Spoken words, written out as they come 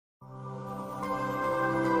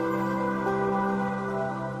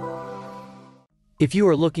If you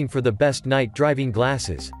are looking for the best night driving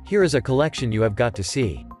glasses, here is a collection you have got to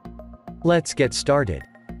see. Let's get started.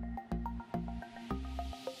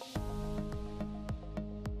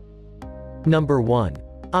 Number 1.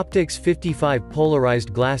 Optics 55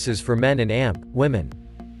 Polarized Glasses for Men and Women.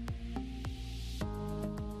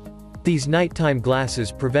 These nighttime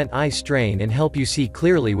glasses prevent eye strain and help you see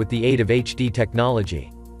clearly with the aid of HD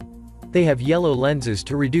technology. They have yellow lenses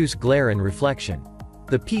to reduce glare and reflection.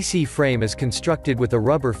 The PC frame is constructed with a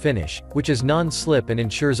rubber finish, which is non-slip and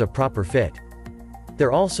ensures a proper fit.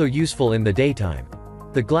 They're also useful in the daytime.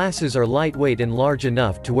 The glasses are lightweight and large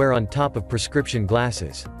enough to wear on top of prescription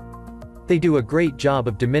glasses. They do a great job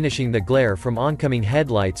of diminishing the glare from oncoming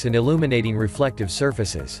headlights and illuminating reflective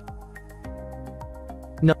surfaces.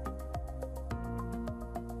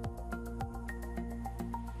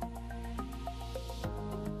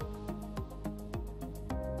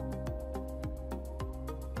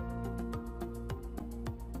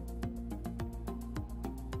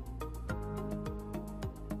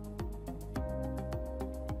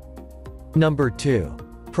 Number 2.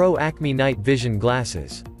 Pro Acme Night Vision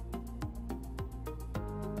Glasses.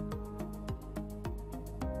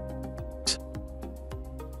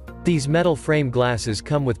 These metal frame glasses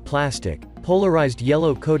come with plastic, polarized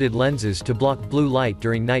yellow-coated lenses to block blue light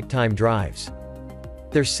during nighttime drives.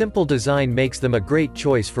 Their simple design makes them a great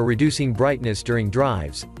choice for reducing brightness during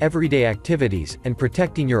drives, everyday activities, and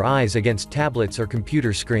protecting your eyes against tablets or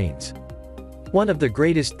computer screens. One of the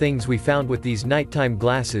greatest things we found with these nighttime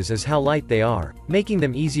glasses is how light they are, making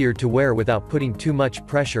them easier to wear without putting too much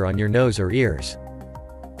pressure on your nose or ears.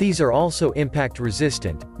 These are also impact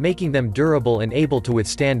resistant, making them durable and able to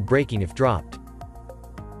withstand breaking if dropped.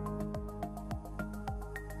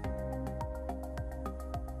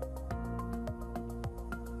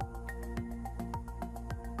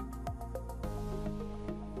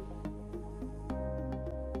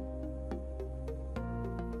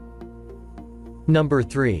 Number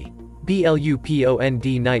 3.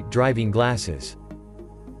 BLUPOND Night Driving Glasses.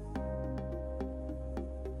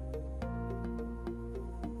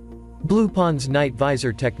 BLUPOND's night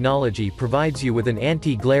visor technology provides you with an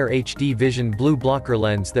anti-glare HD vision blue blocker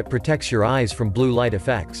lens that protects your eyes from blue light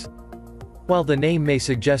effects. While the name may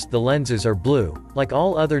suggest the lenses are blue, like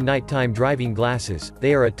all other nighttime driving glasses,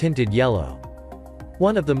 they are a tinted yellow.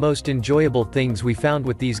 One of the most enjoyable things we found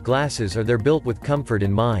with these glasses are they're built with comfort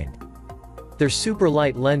in mind. Their super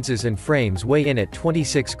light lenses and frames weigh in at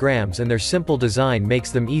 26 grams and their simple design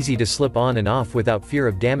makes them easy to slip on and off without fear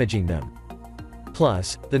of damaging them.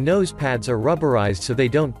 Plus, the nose pads are rubberized so they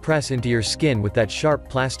don't press into your skin with that sharp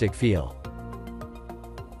plastic feel.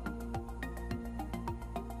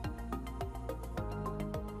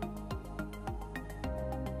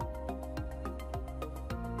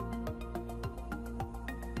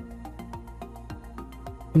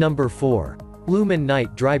 Number 4. Lumen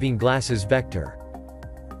Night Driving Glasses Vector.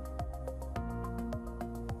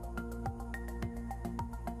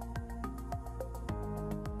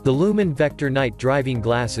 The Lumen Vector Night Driving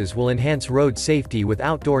Glasses will enhance road safety with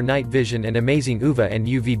outdoor night vision and amazing UV and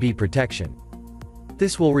UVB protection.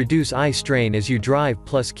 This will reduce eye strain as you drive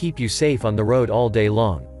plus keep you safe on the road all day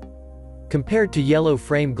long. Compared to yellow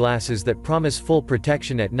frame glasses that promise full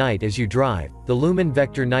protection at night as you drive, the Lumen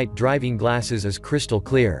Vector Night Driving Glasses is crystal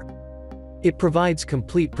clear. It provides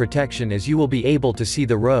complete protection as you will be able to see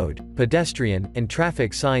the road, pedestrian, and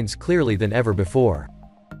traffic signs clearly than ever before.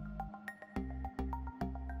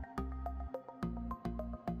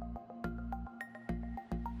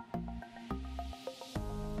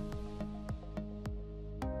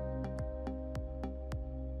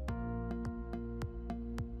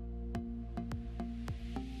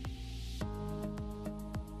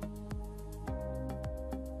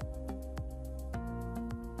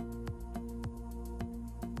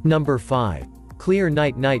 Number 5. Clear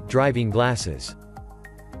Night Driving Glasses.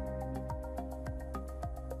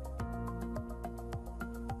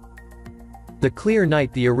 The Clear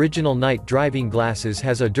Night The original night driving glasses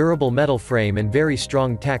has a durable metal frame and very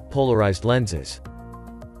strong tack polarized lenses.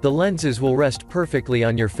 The lenses will rest perfectly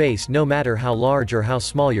on your face no matter how large or how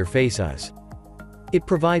small your face is. It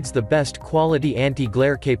provides the best quality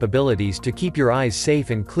anti-glare capabilities to keep your eyes safe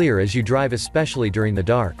and clear as you drive, especially during the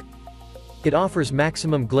dark. It offers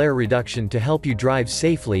maximum glare reduction to help you drive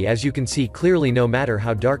safely as you can see clearly no matter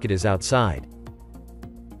how dark it is outside.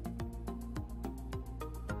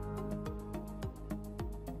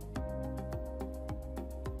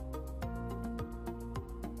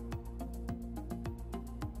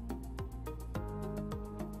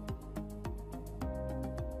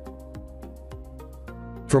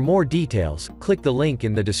 For more details, click the link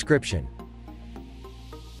in the description.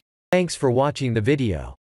 Thanks for watching the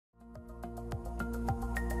video.